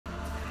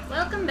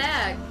Welcome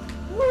back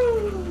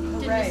Woo!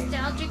 to Hooray.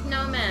 Nostalgic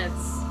Nomads.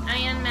 I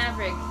am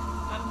Maverick.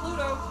 I'm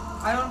Pluto.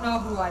 I don't know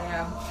who I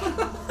am.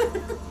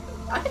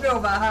 I know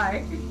about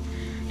hi.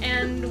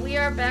 And we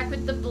are back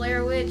with the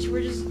Blair Witch.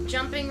 We're just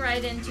jumping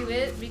right into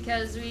it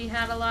because we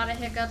had a lot of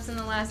hiccups in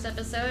the last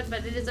episode,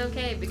 but it is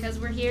okay because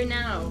we're here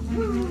now.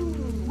 Woo!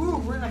 Woo!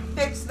 We're gonna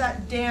fix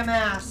that damn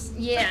ass.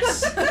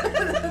 Yes.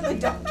 The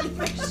donkey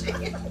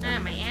machine. Ah,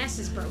 my ass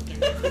is broken.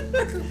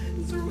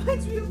 This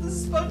reminds me of the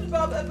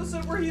SpongeBob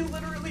episode where he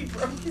literally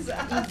broke his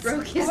ass. He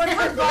broke his Oh, I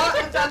ass. forgot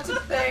that that's a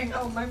thing.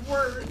 Oh my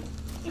word.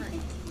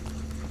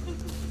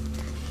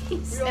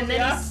 And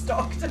then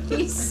stalked him.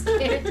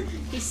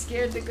 he's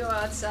scared to go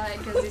outside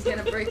because he's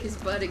gonna break his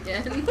butt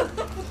again.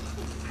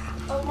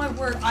 Oh my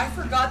word. I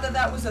forgot that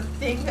that was a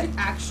thing that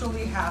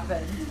actually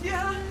happened.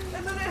 Yeah,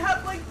 and then it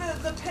had like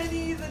the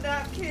penny, the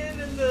napkin,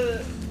 and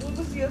the, what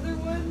was the other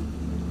one?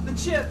 The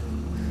chip.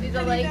 They're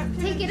Penny, like, napkin,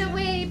 take it and chip.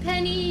 away,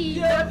 Penny!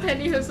 Yeah. That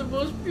Penny has the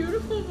most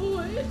beautiful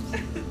voice.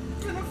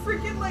 And a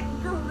freaking like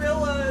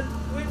gorilla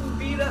went and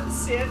beat up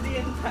Sandy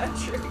and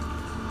Patrick.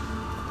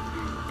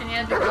 And he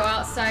had to go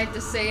outside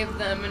to save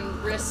them and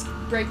risk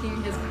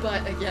breaking his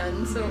butt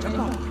again, so...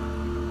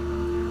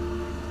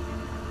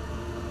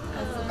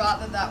 I forgot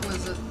that that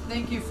was a...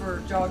 Thank you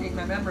for jogging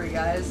my memory,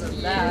 guys, of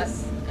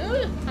Yes.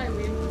 Hi,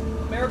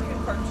 Weeb.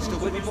 American cartoons. Still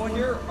with me, boy?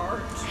 Your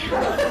art.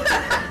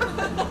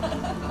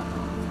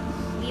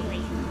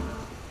 Weebly.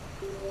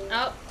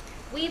 Oh,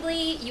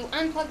 Weebly, you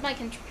unplugged my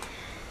control.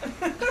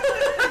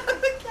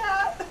 The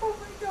cat! Oh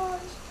my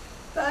gosh.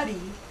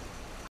 Buddy.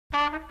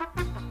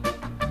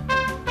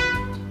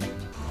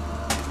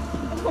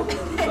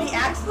 And he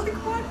acts like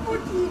one poor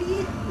kitty.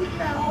 He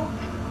fell.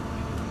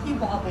 He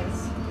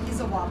wobbles. He's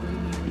a wobbly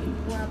baby.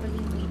 Wobbly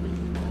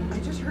Weebly. I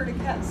just heard a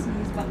cat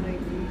sneeze behind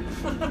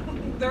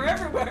me. They're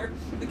everywhere.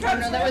 The Oh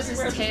cats no, are that was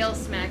everywhere. his tail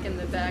smack in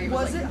the bag.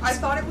 Was like, it? I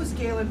thought it was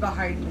Galen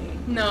behind me.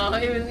 No,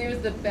 it was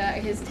the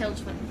bag. His tail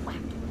just went whack.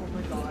 Oh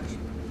my gosh.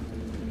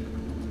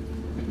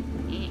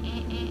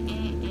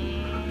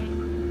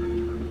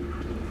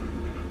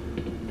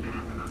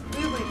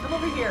 Weebly, come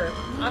over here.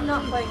 I'm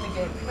not playing the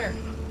game. Come here.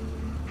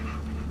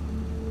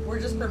 We're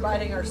just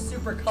providing our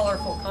super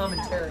colorful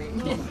commentary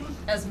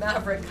as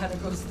Maverick kind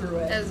of goes through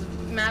it. As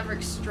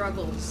Maverick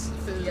struggles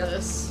through Yep.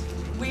 this.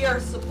 We are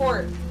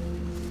support.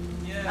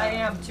 Yeah. I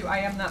am too. I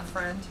am that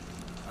friend.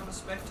 I'm a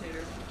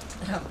spectator.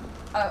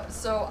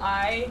 So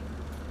I,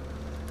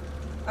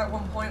 at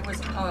one point, was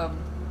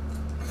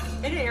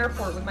in an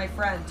airport with my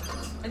friend,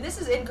 and this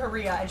is in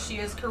Korea, and she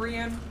is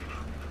Korean.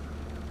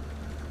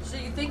 So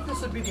you'd think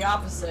this would be the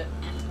opposite,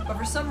 but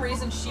for some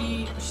reason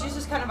she's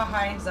just kind of a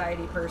high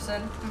anxiety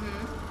person.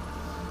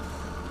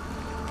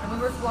 And we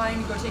were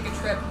flying to go take a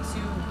trip to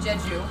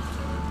Jeju,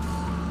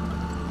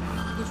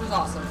 which was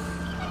awesome.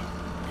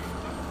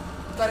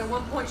 But at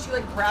one point she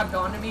like grabbed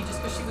onto me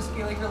just because she was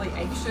feeling really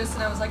anxious,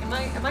 and I was like,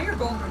 am I your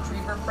golden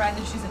retriever friend?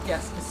 And she's like,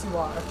 yes, you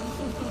are.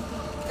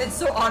 And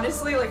so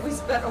honestly, like we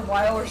spent a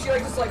while where she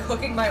like just like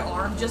hooking my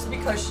arm just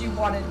because she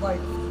wanted like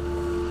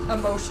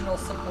emotional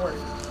support.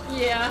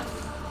 Yeah.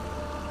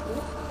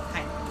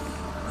 Hi.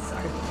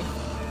 Sorry.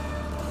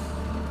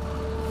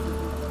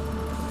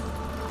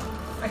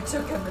 I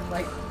took him and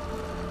like,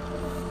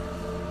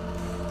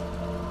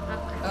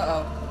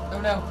 uh-oh.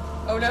 Oh no.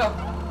 Oh no.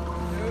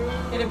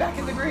 Get it back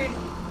in the green.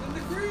 In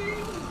the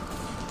green.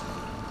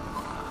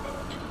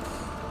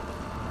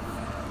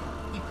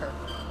 Keep her.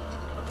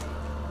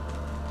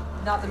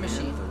 Not the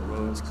machine. The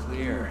road's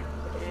clear.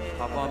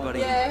 Hop on, buddy.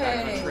 Yay.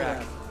 Back on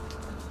track.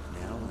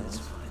 Now let's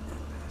find that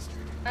bastard.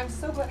 I'm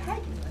so glad. Hi,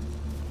 Galen.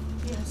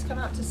 He has come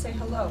out to say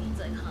hello. He's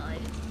like, hi.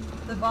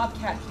 The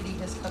Bobcat kitty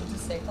has come to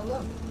say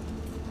hello.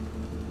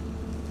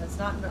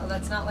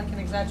 That's not like an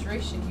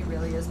exaggeration. He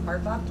really is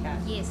part Bobcat.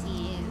 Yes,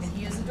 he is. And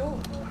he is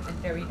adorable and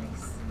very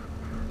nice.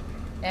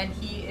 And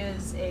he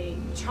is a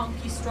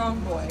chunky, strong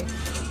boy.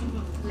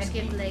 Who And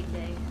skipped he- leg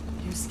day.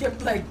 You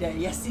skipped leg day.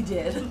 Yes, he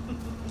did.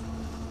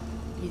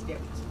 He's very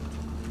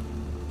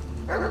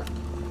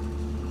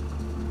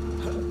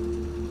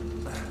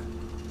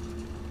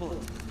Pull it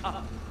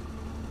up.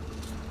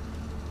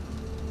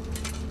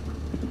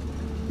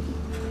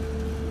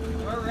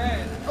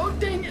 Alright. Oh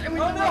dang it! I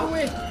went Oh, the no. wrong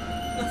way.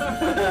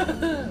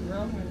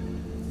 wrong way.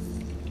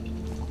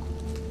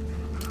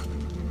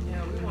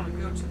 Yeah, we want to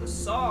go to the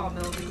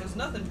sawmill because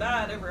nothing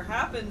bad ever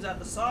happens at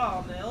the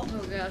sawmill.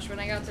 Oh gosh, when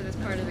I got to this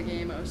part of the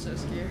game, I was so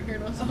scared. I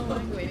was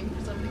like waiting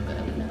for something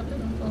bad to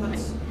happen.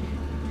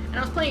 And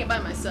I was playing it by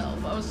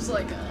myself. I was just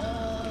like,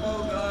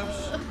 Oh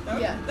gosh.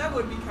 Yeah. That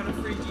would be kind of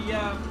freaky,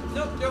 yeah.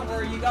 Nope, don't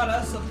worry, you got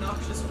us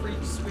obnoxious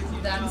freaks with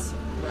you. That's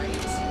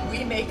right.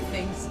 We make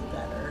things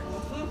better.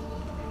 Mhm.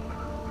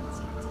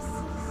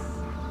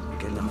 You're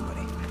good enough,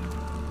 buddy. I'm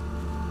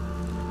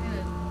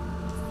gonna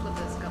flip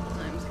this a couple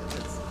times because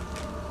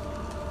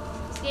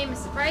this game is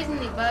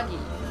surprisingly buggy.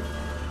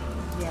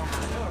 Yeah. I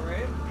know,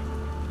 right?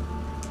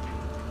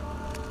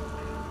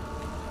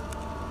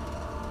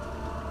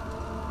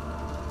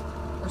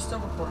 We're still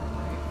recording,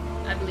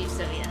 right? I believe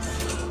so,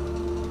 yes.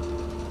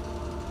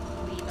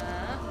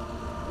 Weeba.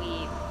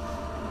 Weeb.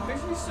 Why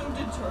is he so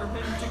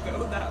determined to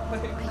go that way?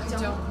 I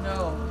don't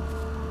know.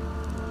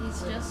 He's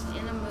just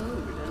in a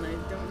mood, and I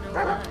don't know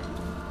why.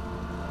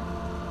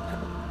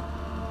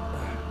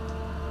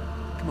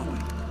 Come on.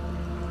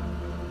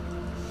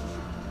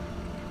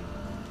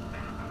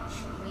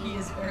 He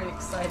is very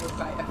excited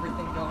by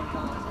everything going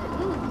on.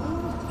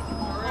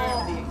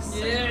 Alright. The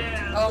excitement.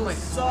 Yeah. Oh my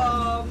god.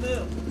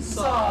 Sawmill.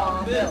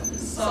 Sawmill.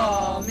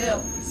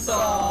 Sawmill.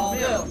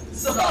 Sawmill.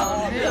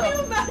 Sawmill. Can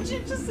you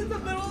imagine just in the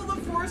middle of the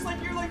forest,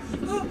 like you're like,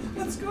 oh,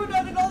 what's going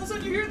on, and all of a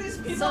sudden you hear these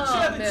people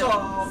chanting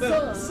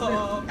Sawmill.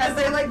 Sawmill. As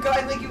they like go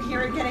and like you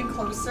hear it getting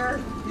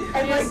closer,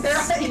 and like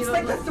it's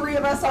like the three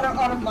of us on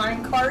a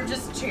mine cart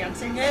just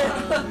chanting it.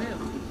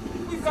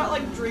 We've got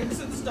like drinks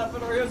and stuff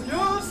in our hands.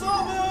 Yeah,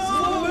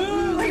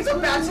 Sawmill. Like it's a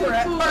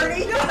bachelorette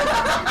party.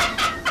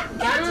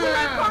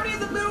 Bachelorette party in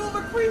the middle of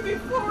a creepy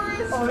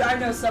forest. Oh, I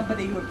know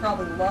somebody who would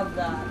probably love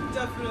that.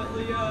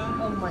 Definitely, yeah.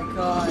 Oh my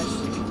gosh.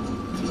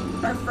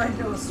 Our friend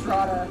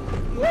Illustrata,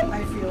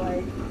 I feel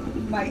like,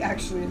 might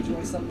actually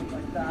enjoy something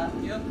like that.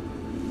 Yep.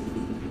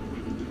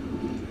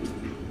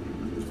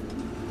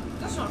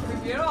 That's not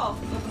creepy at all.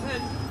 Up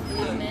ahead.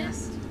 Blue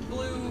mist.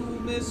 Blue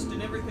mist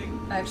and everything.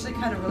 I actually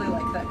kind of really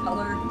like that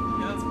color.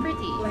 Yeah. It's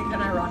pretty. Like,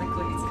 and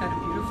ironically, it's kind of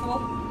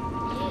beautiful.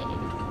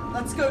 Yeah.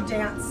 Let's go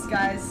dance,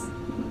 guys.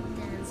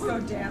 Dance. Let's go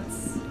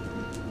dance.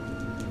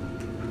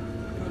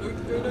 We're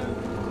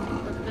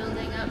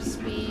building up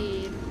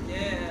speed.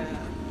 Yeah.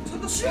 To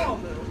the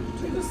sawmill.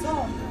 To the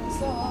sawmill,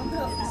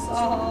 sawmill,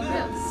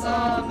 Sawmill,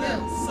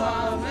 sawmill,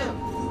 sawmill.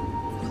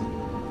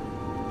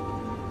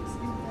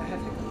 I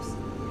have hiccups.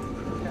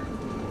 Okay.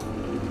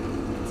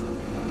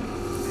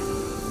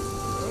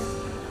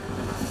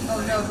 Oh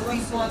no, the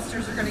leaf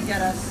monsters are gonna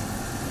get us.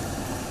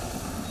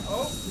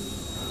 Oh,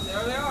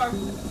 there they are.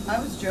 I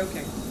was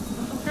joking.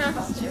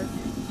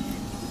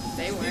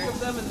 They Speak weren't. of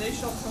them and they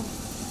shall come.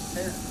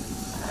 There.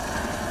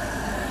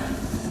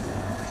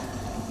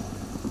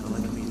 Don't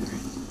let them either.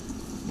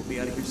 We'll be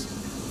out of here soon.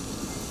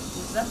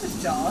 Was that the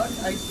dog?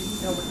 I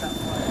didn't know what that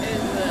was. It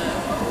was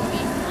the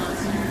leaf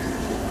monsters.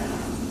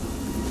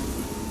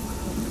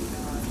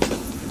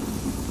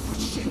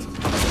 Shit!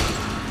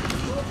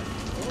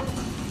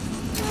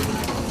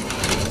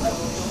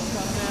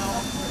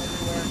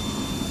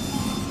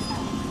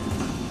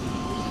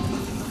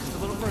 Just a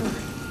little further.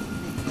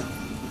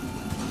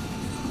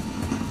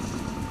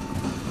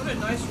 What a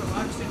nice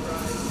relaxing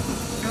ride.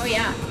 Oh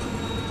yeah.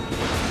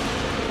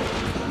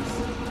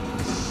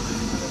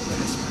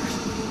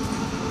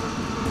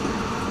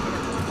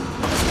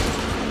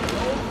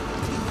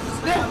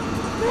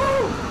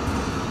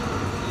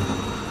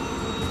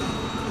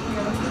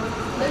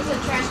 There's a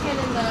trash can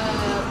in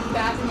the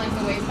bathroom, like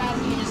the waste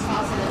basket. You just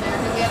toss it in there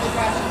because the other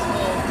trash is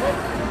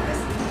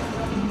full.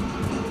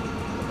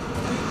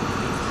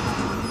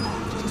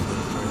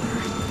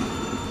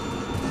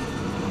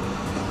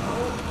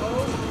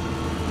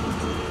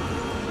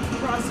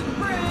 Crossing the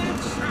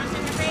bridge.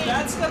 Crossing the bridge.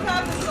 That stuff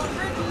happens on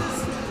bridges.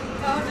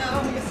 Oh no,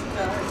 yes it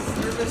does.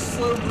 Nervous,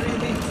 slow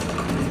breathing.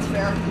 It's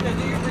fair. Yeah,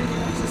 do your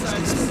breathing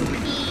exercises.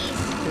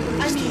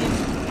 I mean,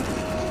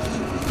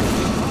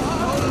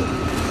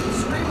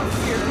 Scream of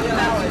fear. Yeah.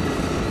 valid.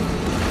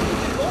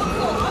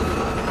 Hold on.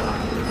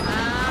 I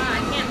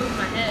can't move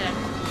my head.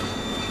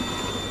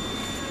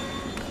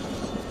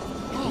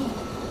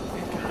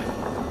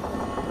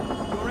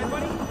 You alright,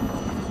 buddy?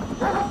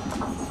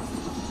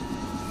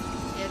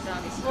 Yeah,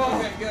 dog is Oh,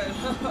 okay, good.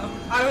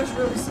 I was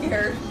really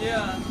scared.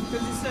 Yeah,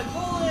 because you said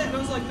bullet, and I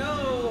was like,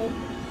 no,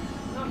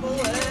 not bullet.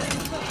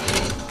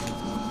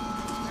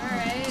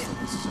 Alright.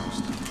 This is our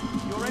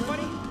stuff. You alright,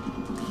 buddy?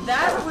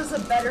 That was a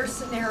better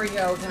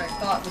scenario than I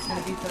thought was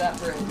going to be for that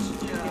bridge.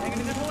 You Yeah. hanging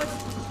in there, boys?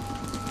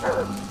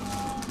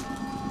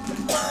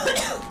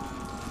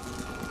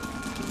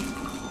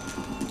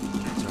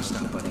 That's our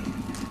stuff, buddy.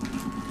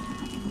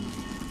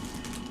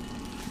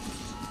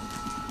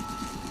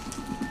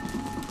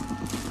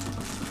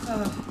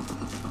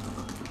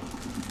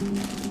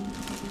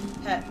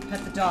 Pet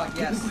the dog,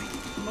 yes.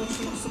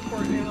 Emotional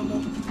support animal.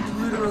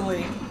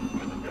 Literally.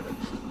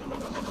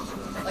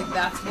 Like,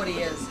 that's what he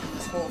is in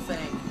this whole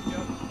thing.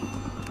 Yep.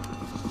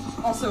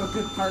 Also a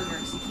good partner,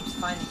 because he keeps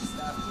finding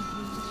stuff.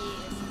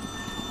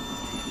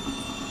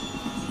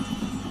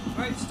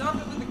 Alright, stop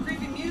it with the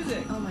creepy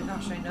music. Oh my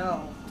gosh, I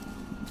know.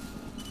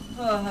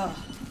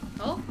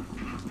 Oh,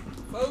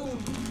 Boom.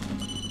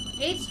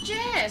 it's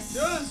Jess.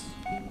 Yes.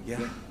 Yeah?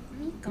 Oh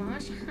my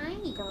gosh, hi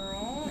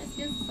girl. It's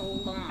been so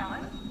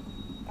long.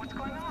 What's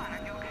going on? Are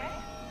you okay?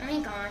 Oh my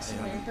gosh,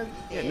 Linda.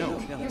 Yeah, no,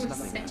 It it's was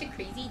nothing. such a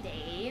crazy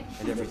day.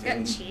 And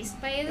everything. Got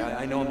chased by the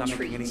I know I'm not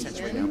making any sense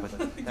right now, trees.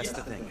 but that's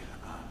the thing.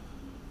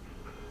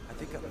 I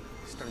think I'm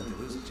starting to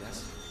lose it,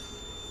 Jess.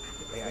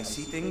 I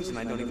see things and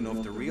I don't even know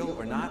if they're real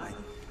or not.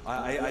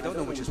 I don't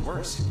know which is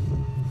worse.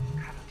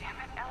 God damn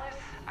it, Ellis.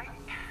 I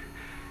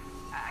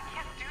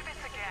can't do this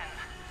again.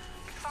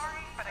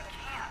 Sorry, but I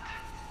can't.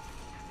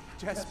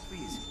 Jess,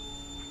 please.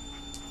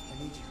 I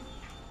need you.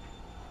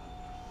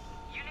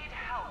 You need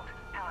help,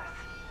 Ellis.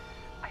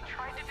 I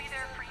tried to be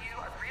there for you,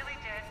 I really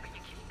did, but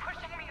you keep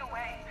pushing me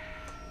away.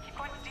 Keep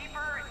going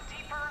deeper and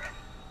deeper, and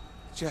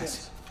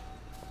Jess.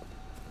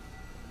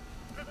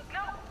 No,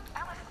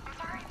 Alice, I'm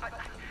sorry, but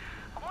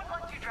I won't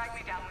let you drag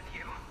me down with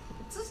you.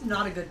 This is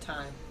not a good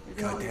time.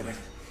 God damn it.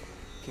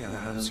 Yeah,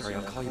 I'm sorry.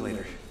 I'll call you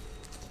later.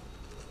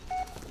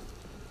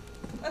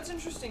 That's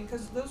interesting,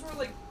 because those were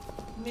like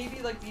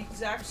maybe like the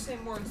exact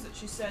same words that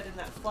she said in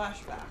that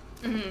flashback.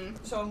 Mm-hmm.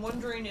 So I'm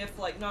wondering if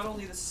like not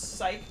only the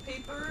psych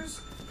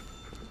papers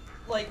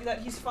like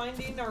that he's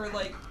finding are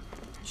like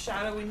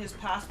shadowing his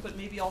past, but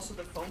maybe also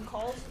the phone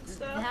calls and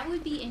stuff. That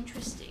would be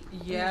interesting.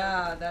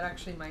 Yeah, that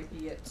actually might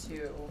be it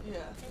too. Yeah.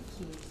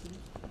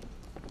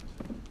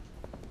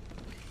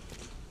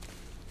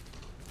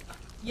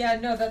 Yeah,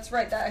 no, that's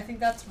right. I think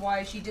that's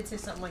why she did say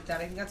something like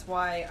that. I think that's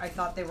why I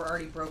thought they were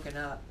already broken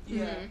up.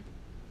 Yeah. Mhm.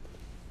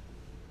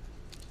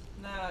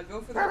 Nah,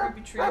 go for the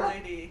creepy tree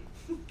lady.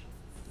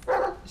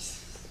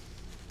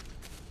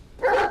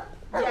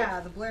 Yeah,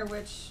 the Blair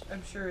Witch,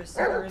 I'm sure, is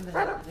super into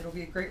him. It'll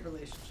be a great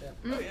relationship.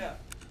 Oh yeah.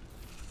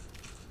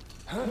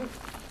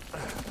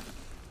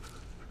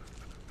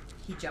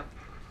 He jumped.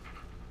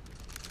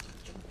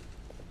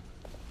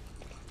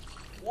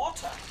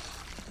 Water.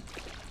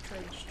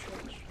 Trench.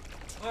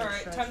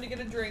 Alright, Trash. time to get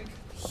a drink.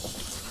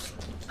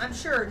 I'm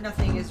sure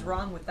nothing is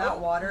wrong with that Oh,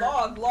 water.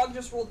 Log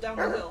just rolled down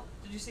the hill.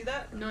 Did you see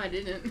that? No, I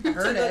didn't.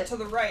 Heard it. To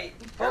the right.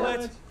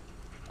 Bullet.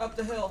 Up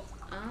the hill.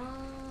 Oh.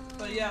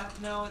 But yeah,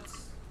 no,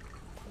 it's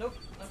nope,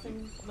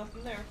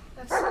 nothing there.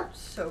 That's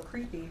so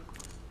creepy.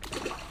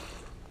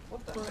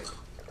 What the heck?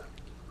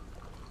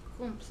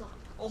 Boom, plop.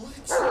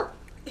 Oh,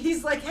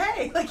 He's like,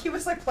 hey, like he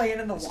was like playing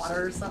in the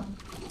water or something.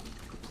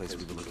 The place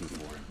we were looking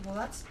for. Well,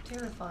 that's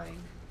terrifying.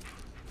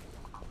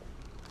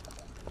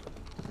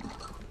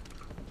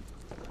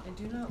 I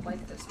do not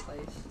like this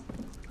place.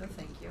 No,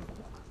 thank you.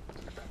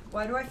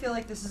 Why do I feel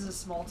like this is a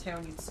small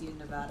town you'd see in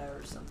Nevada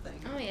or something?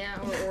 Oh yeah,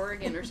 or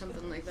Oregon or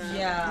something like that.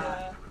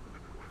 Yeah.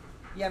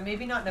 Yeah,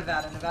 maybe not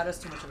Nevada. Nevada's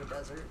too much of a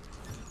desert.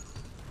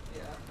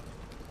 Yeah.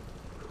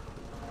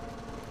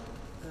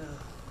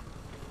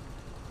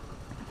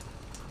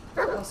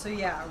 Ugh. Also,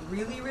 yeah,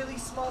 really, really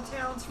small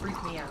towns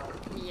freak me out.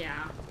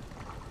 Yeah.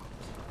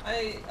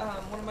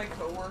 One of my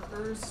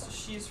coworkers,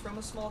 she's from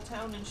a small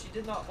town and she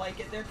did not like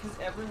it there because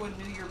everyone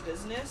knew your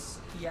business.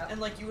 Yeah.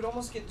 And like you would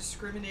almost get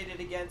discriminated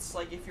against,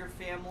 like if your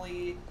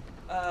family,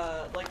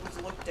 like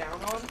was looked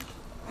down on.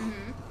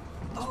 Mhm.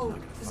 Oh,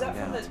 is that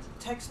from the out.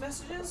 text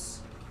messages?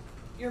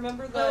 You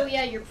remember that? Oh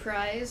yeah, your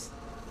prize.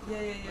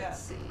 Yeah. Let's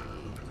see.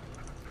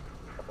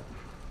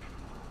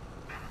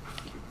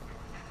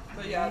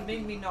 But yeah, it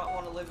made me not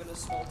want to live in a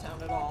small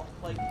town at all.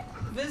 Like,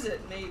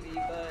 visit maybe,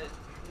 but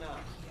no.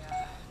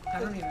 Yeah. I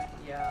don't even,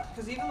 yeah.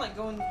 Because even like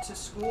going to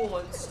school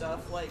and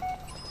stuff, like,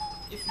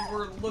 if you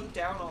were looked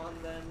down on,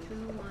 then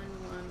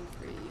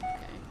 2113.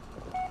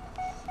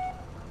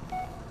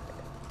 Okay.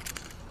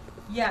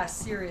 Yeah,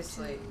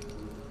 seriously.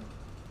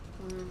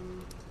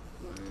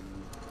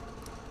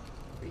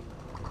 2113.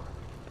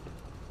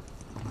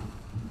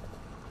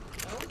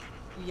 oh,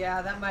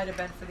 Yeah, that might have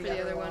been for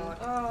the other one.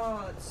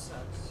 oh, it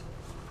sucks.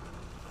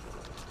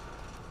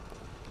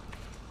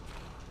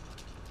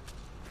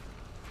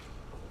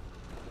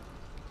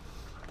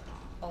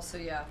 Also,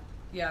 yeah,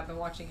 I've been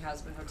watching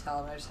Hazbin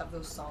Hotel and I just have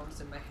those songs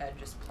in my head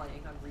just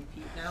playing on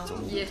repeat now. It's a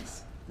movie,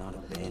 Yes. not Oh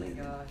my abandoned.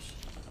 gosh.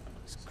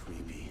 It's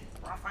creepy.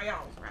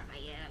 Raphael.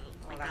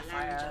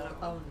 Raphael.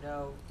 Oh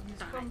no. He's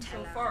come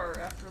so far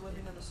after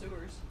living in the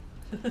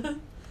sewers.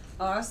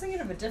 Oh, I was thinking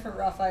of a different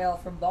Raphael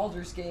from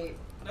Baldur's Gate.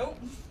 Nope.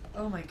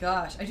 Oh my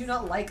gosh, I do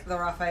not like the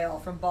Raphael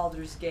from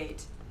Baldur's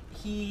Gate.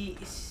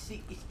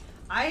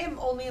 I am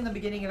only in the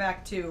beginning of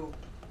Act 2,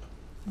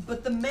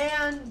 but the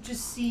man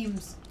just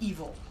seems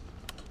evil.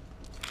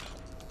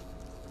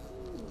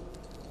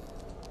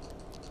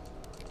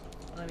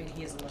 I mean,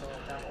 he is a literal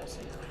devil, so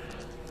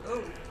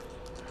Oh.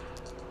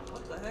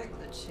 What the heck?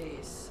 the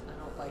chase.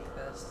 I don't like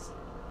this.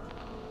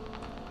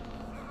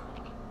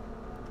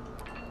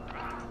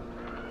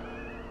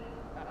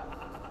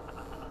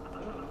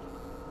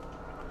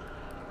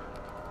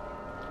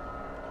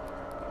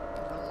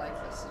 I don't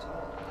like this at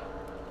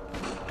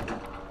all.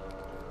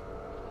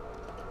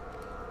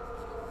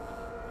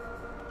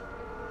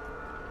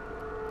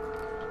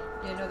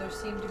 You know, there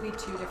seem to be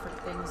two different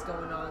things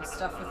going on.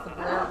 Stuff with the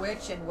Blair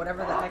Witch and whatever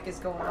the heck is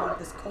going on with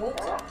this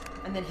cult,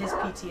 and then his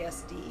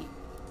PTSD.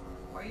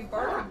 Why are you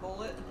barking,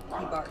 Bullet?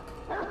 He bark.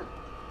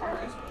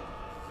 Where is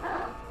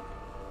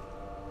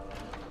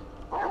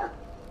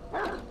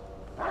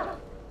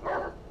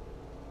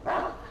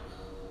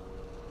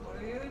what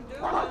are you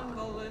doing,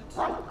 Bullet?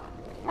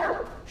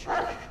 Shh,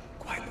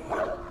 quiet boy.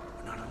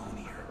 We're not alone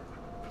here.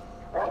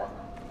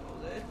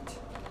 Bullet.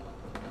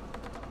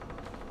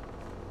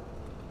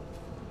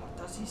 What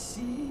does he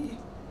see?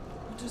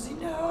 What does he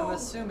know? I'm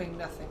assuming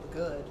nothing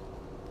good.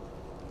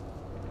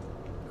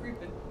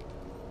 Creeping.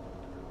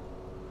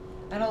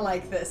 I don't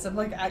like this. I'm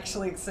like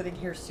actually sitting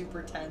here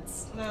super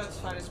tense. No, it's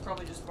fine. It's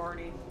probably just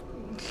Barney.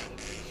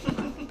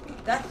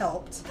 That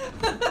helped.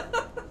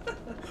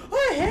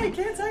 Oh, hey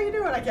kids, how you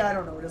doing? I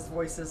don't know what his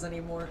voice is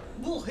anymore.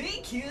 Well,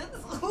 hey, kids.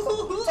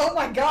 Oh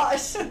my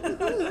gosh.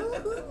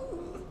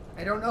 I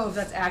I don't know if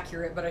that's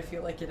accurate, but I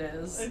feel like it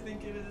is. I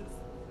think it is.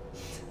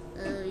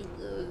 Oh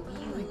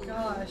my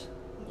gosh.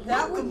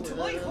 Welcome to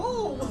my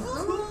home!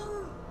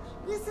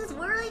 This is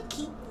where I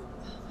keep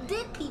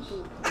dead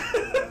people.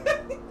 I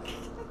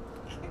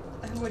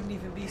wouldn't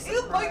even be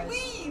surprised. Ew, my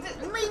weed!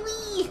 My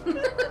weed!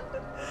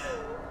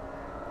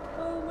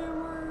 Oh my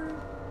word.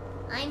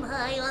 I'm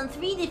high on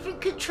 3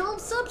 different controlled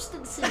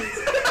substances.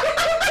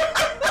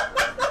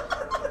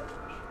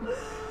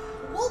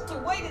 Walter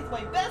White is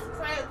my best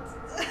friend!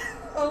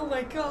 Oh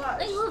my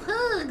gosh. I love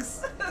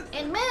hugs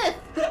and meth.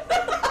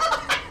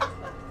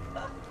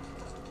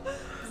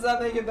 Does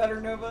that make it better,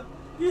 Nova?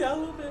 Yeah, a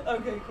little bit.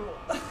 Okay, cool.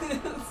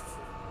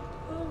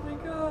 Oh my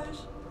gosh.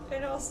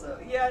 And also,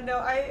 yeah, no,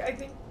 I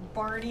think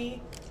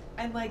Barney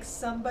and like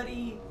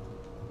somebody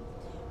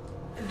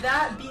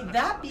that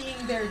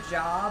being their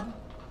job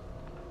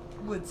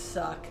would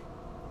suck.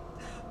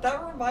 That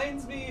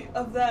reminds me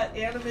of that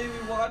anime we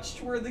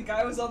watched where the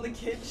guy was on the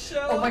kids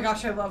show. Oh my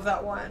gosh, I love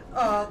that one.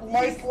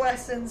 Life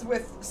lessons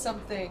with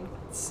something.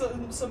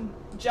 Some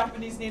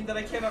Japanese name that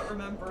I cannot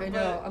remember. I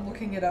know, I'm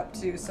looking it up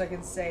too so I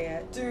can say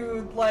it.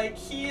 Dude, like,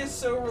 he is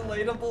so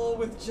relatable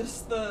with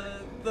just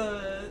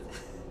the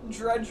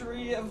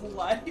drudgery of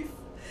life.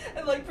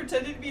 And, like,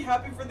 pretending to be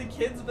happy for the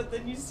kids, but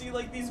then you see,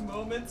 like, these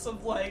moments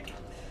of, like,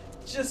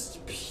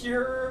 just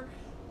pure,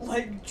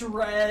 like,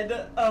 dread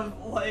of,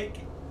 like,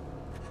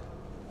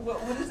 what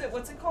is it?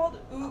 What's it called?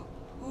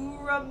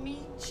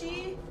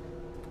 Uramichi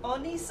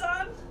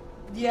Oni-san?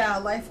 Yeah,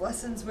 life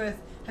lessons with.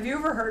 Have you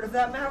ever heard of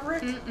that,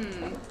 Maverick?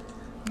 Mm-mm.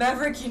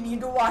 Maverick, you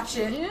need to watch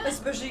it, Yeah.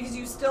 especially because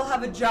you still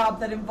have a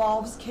job that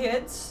involves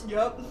kids.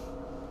 Yep.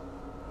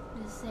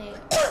 Just say it.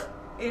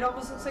 It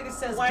almost looks like it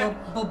says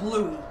What?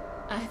 Bluey.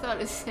 I thought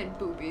it said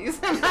boobies.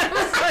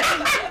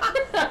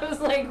 I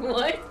was like,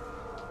 what?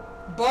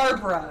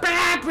 Barbara.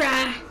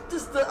 Barbara!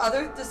 Does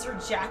her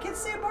jacket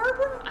say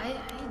Barbara? I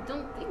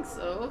don't think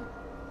so.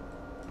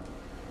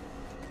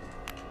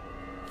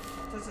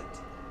 Does it?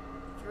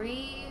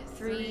 3,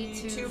 3,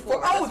 2, 2,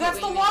 4. Oh, that's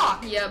the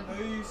lock! Yep.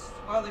 Nice.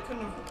 Wow, they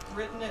couldn't have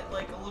written it,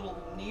 like, a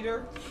little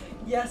neater.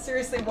 Yeah,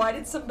 seriously, why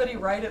did somebody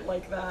write it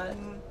like that?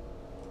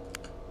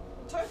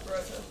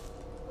 Typewriter.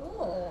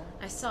 Oh.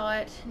 I saw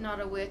it, not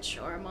a witch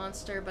or a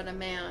monster, but a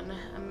man.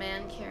 A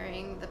man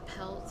carrying the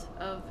pelt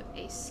of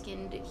a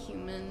skinned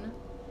human.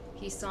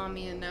 He saw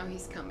me and now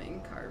he's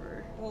coming,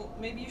 Carver. Well,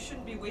 maybe you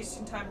shouldn't be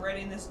wasting time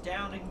writing this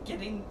down and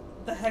getting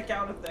the heck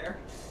out of there.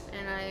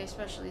 And I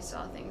especially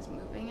saw things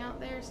moving out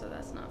there, so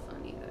that's not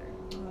fun either.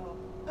 Oh.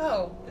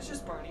 Oh. It's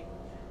just Barney.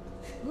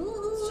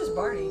 It's just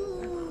Barney.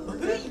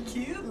 Thank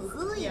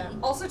you. Yeah.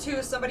 Also, too,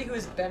 as somebody who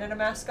has been in a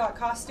mascot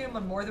costume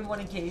on more than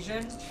one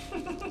occasion.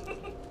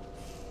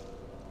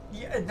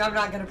 Yeah, I'm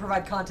not going to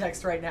provide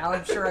context right now.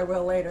 I'm sure I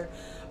will later.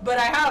 But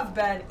I have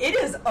been. It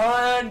is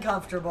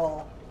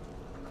uncomfortable.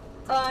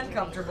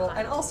 Uncomfortable.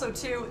 And also,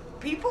 too,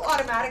 people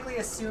automatically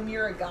assume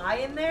you're a guy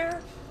in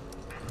there.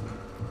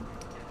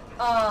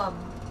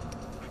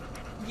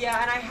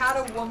 Yeah, and I had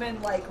a woman,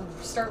 like,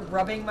 start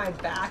rubbing my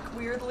back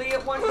weirdly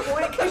at one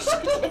point because she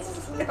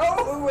didn't know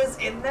who was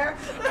in there.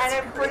 And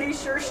I'm pretty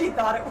sure she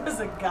thought it was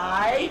a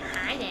guy.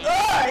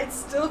 Ugh, it's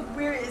still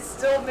weird. It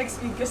still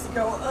makes me just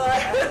go,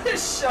 ugh.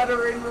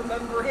 Shuddering,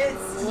 remember? It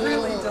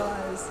really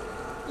does.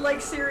 Like,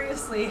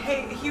 seriously,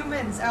 hey,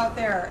 humans out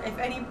there, if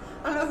any,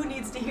 I don't know who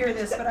needs to hear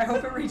this, but I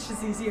hope it reaches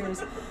these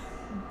ears.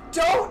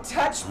 Don't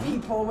touch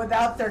people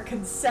without their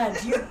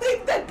consent. You'd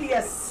think that'd be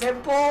a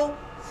simple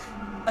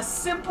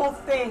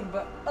thing,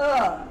 but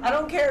I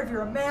don't care if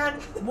you're a man,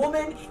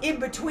 woman, in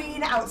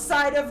between,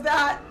 outside of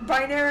that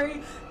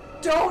binary.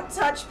 Don't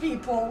touch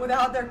people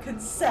without their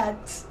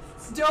consent.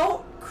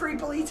 Don't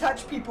creepily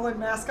touch people in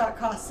mascot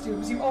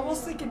costumes. You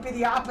almost think it'd be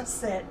the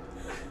opposite.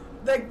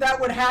 Like that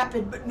would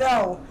happen, but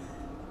no.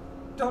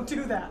 Don't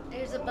do that.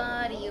 There's a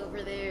body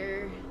over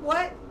there.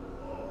 What?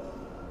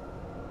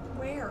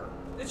 Where?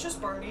 It's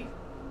just Barney.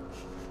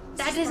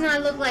 That does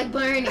not look like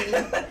Barney.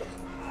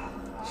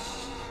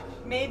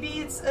 Maybe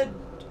it's a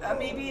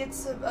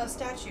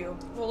statue.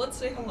 Well, let's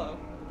say hello.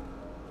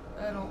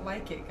 I don't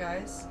like it,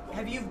 guys.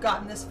 Have you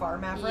gotten this far,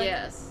 Maverick?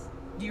 Yes.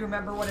 Do you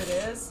remember what it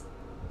is?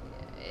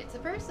 It's a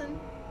person.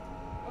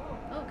 Oh.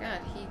 Oh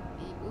god,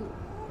 ooh.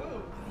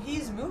 Oh.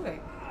 He's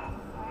moving.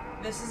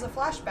 This is a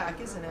flashback,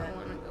 isn't I it?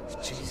 wanna go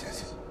away.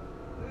 Jesus.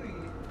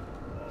 Ooh.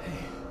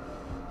 Hey.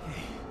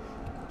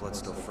 The blood's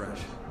still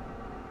fresh.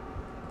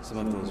 Some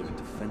of those are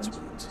defense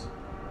wounds.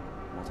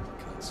 Multiple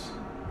cuts.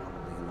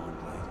 Probably a long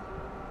blade.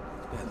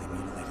 Badly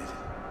mutilated.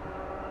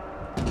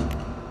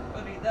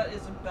 Buddy, that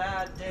is a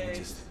bad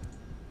day.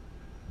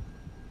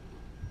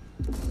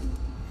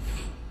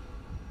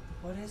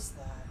 What is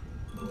that?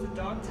 The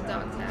dog tag.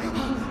 Dog tag.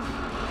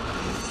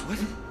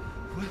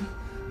 What?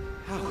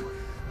 How?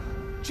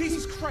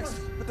 Jesus Christ!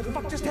 What the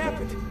fuck just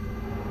happened?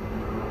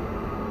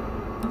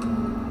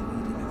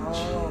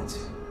 Oh. Chance.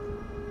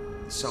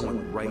 The saw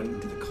went right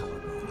into the collarbone.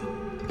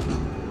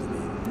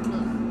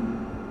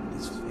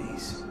 His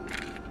face.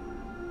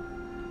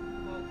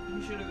 Well,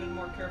 you should have been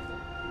more careful.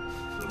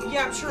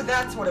 Yeah, I'm sure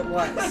that's what it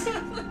was.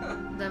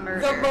 The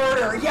murder. The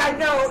murder. Yeah,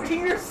 no,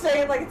 you're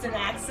saying like it's an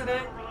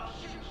accident.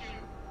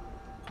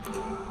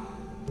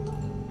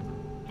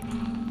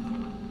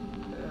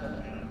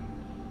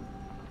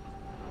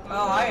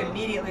 Oh, I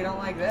immediately don't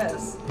like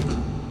this.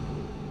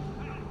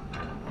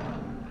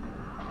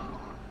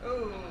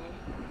 Ooh.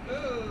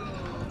 Ooh.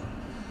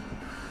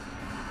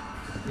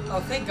 Oh,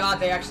 thank God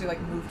they actually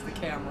like moved the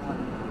camera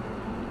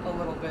a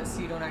little bit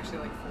so you don't actually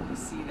like fully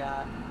see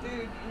that. Dude,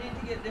 you need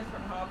to get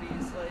different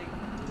hobbies. Like,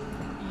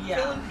 Yeah.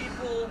 killing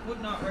people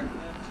would not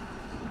recommend.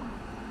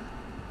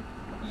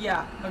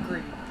 Yeah,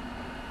 agreed.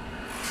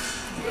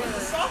 Is the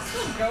sauce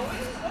still going?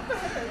 What the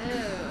heck?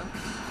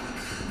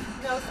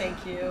 Ew. No,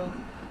 thank you.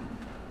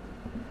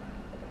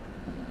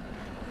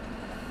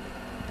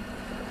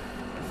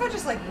 If I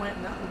just like went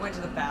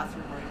to the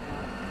bathroom right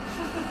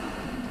now.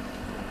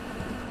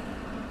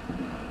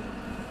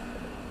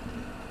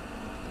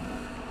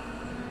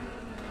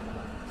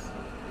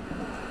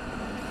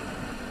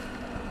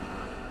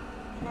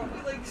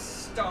 Probably like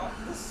stop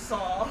the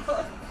saw.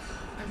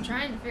 I'm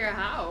trying to figure out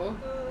how.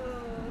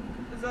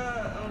 Is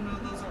that? Oh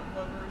no, those aren't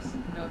levers.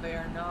 No, they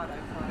are not. I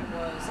thought it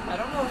was. I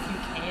don't know if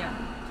you can.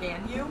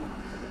 Can you?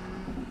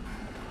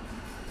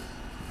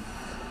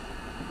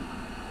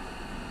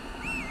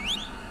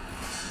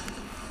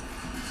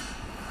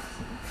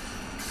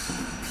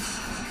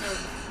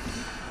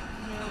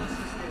 Yeah, let's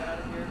just get out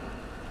of here.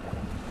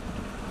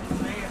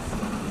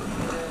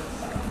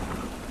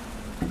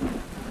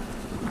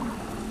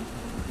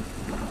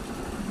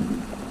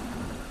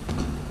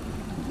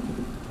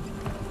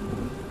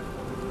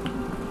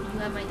 You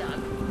have my dog.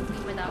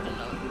 Leave my dog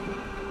alone.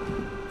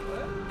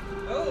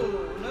 What?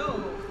 Oh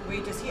no!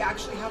 Wait, does he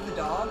actually have the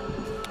dog?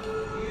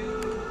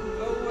 You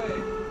go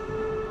away.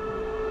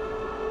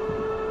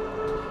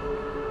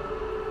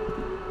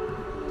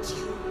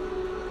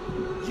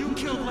 You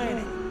killed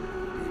Lanny.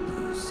 Did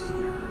you see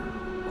her?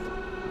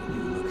 When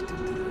you looked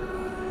into her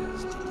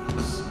eyes, did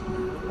you see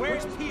her?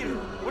 Where's Peter?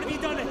 What have you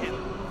done to him?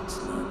 It's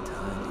not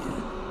time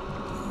yet.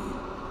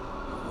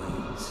 He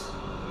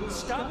waits.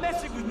 Stop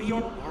messing with me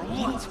or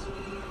what?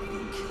 You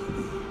kill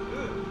me.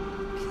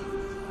 Kill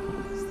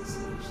me is the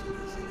solution,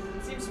 isn't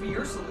it? Seems to be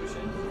your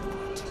solution.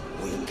 Too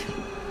weak.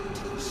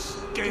 Too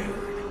scared. Your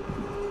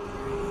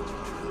hands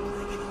are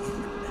trembling in them.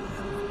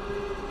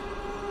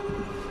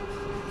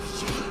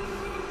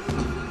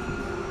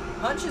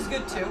 Punch is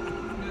good too.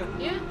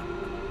 Yeah.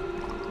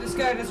 This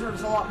guy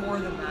deserves a lot more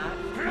than that.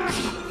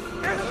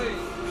 Wait.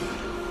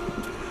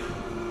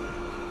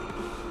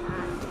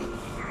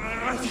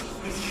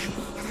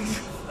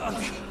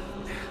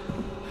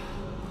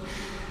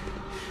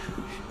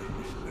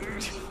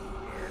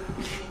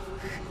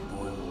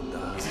 Boy will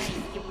die.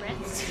 Your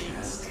breath He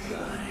has stinks. to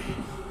die.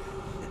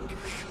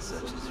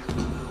 Such is her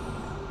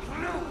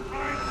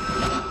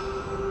will.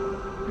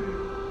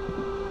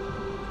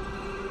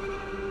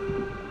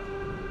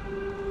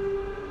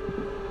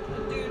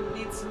 That dude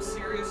needs some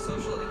serious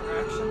social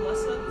interaction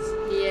lessons.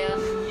 Yeah.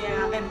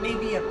 Yeah, and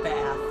maybe a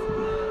bath.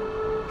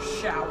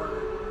 Shower.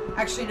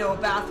 Actually, no, a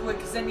bath would,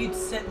 because then you'd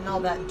sit in all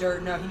that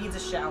dirt. No, he needs a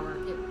shower.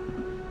 Yep.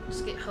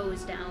 Just get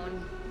hosed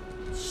down.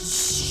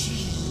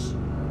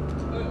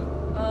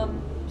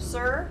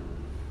 Sir?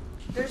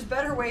 There's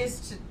better ways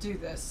to do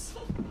this.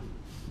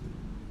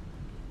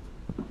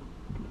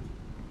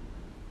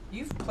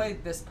 You've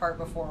played this part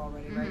before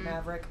already, right, Mhm.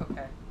 Maverick?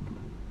 Okay.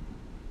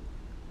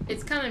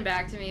 It's coming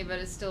back to me, but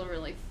it's still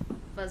really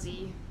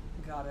fuzzy.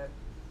 Got it.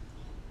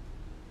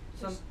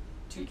 Some There's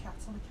two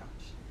cats on the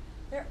couch.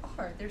 there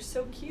are. They're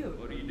so cute.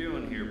 What are you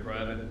doing here,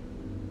 Private?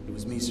 It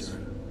was me, sir.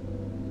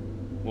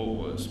 What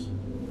was?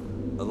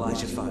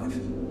 Elijah 5.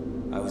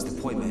 I was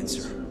the point man,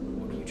 sir.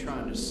 What are you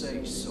trying to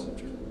say,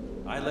 soldier?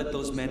 I led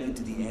those men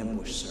into the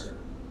ambush, sir.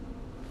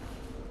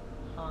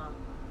 Huh.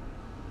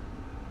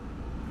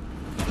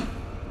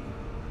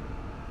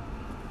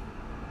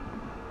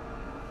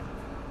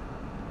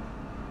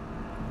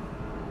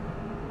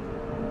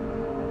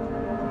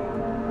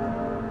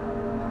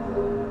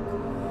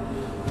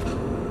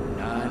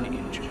 Nine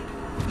injured,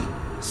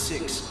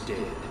 6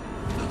 dead,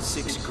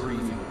 6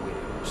 grieving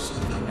widows,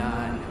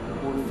 9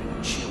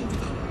 orphan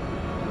children,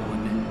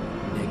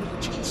 1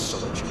 negligent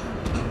soldier.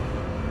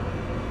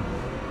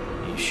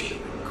 You should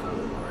have been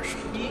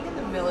court-martialed. Being in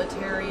the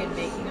military and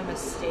making a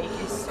mistake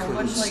is so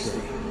much like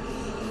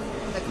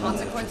the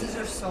consequences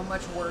are so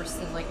much worse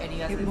than like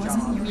any other It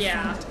wasn't job. your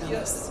Yeah. fault,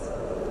 Ellis.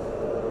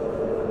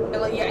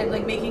 And like and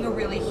like making a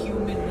really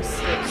human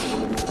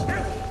mistake.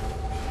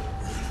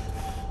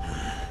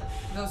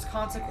 Those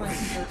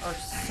consequences are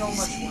so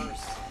much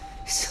worse.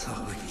 So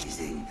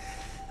easy.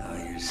 Oh,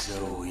 you're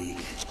so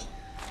weak.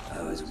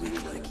 I was weak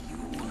like you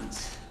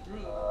once.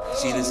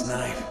 See this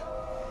knife?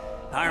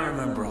 I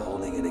remember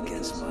holding it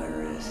against my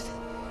wrist,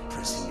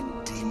 pressing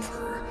it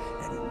deeper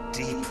and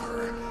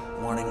deeper,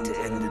 wanting to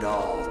end it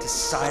all, to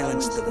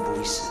silence the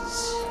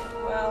voices.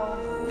 Well,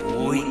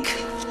 Weak.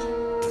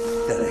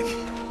 Pathetic.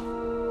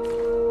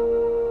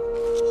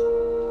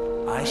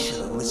 I should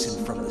have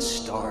listened from the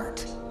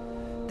start.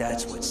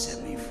 That's what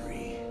set me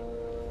free.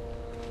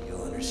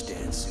 You'll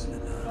understand soon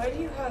enough.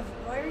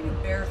 Why are you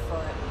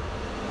barefoot?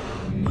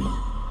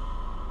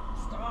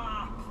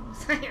 Stop.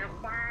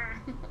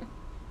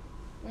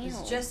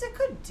 Is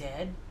Jessica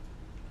dead?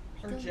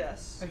 Or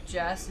Jess. Or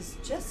Jess? Is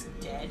Jess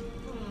dead?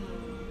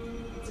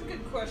 That's a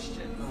good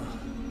question.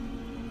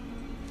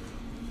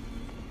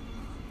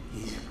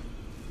 He's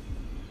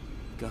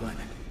gone.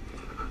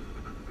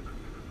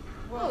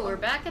 Oh, we're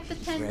back at the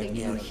tent Dragged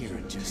me out again. here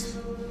and just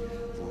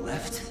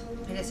left.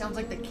 And it sounds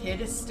like the kid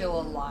is still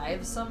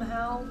alive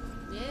somehow.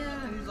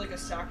 Yeah. And he's like a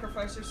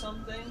sacrifice or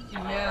something.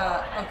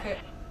 Yeah, okay.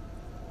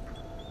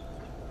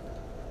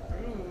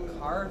 Ooh.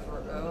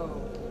 Carver,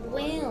 oh.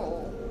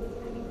 Well.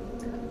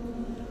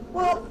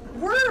 Well,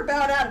 we're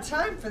about out of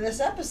time for this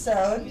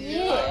episode.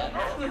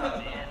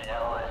 Yeah.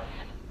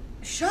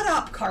 Shut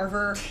up,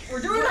 Carver.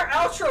 We're doing our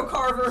outro,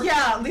 Carver.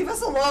 Yeah, leave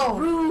us alone.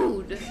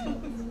 Rude.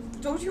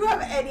 Don't you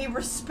have any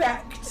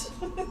respect?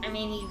 I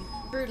mean, he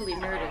brutally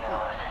murdered.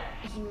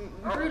 He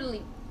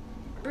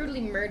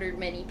brutally murdered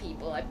many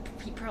people.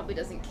 He probably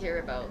doesn't care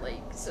about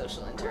like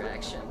social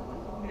interaction.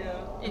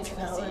 Yeah.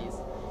 Intricacies.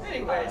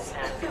 Anyways.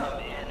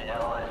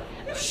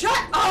 Shut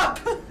up!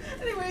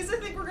 Anyways, I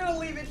think we're gonna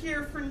leave it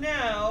here for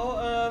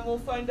now. We'll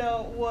find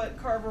out what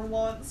Carver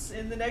wants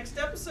in the next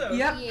episode.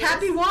 Yep, Yes.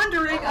 happy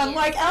wandering, Yes.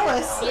 unlike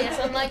Ellis. Yes,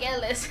 unlike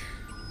Ellis.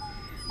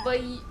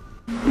 Bye.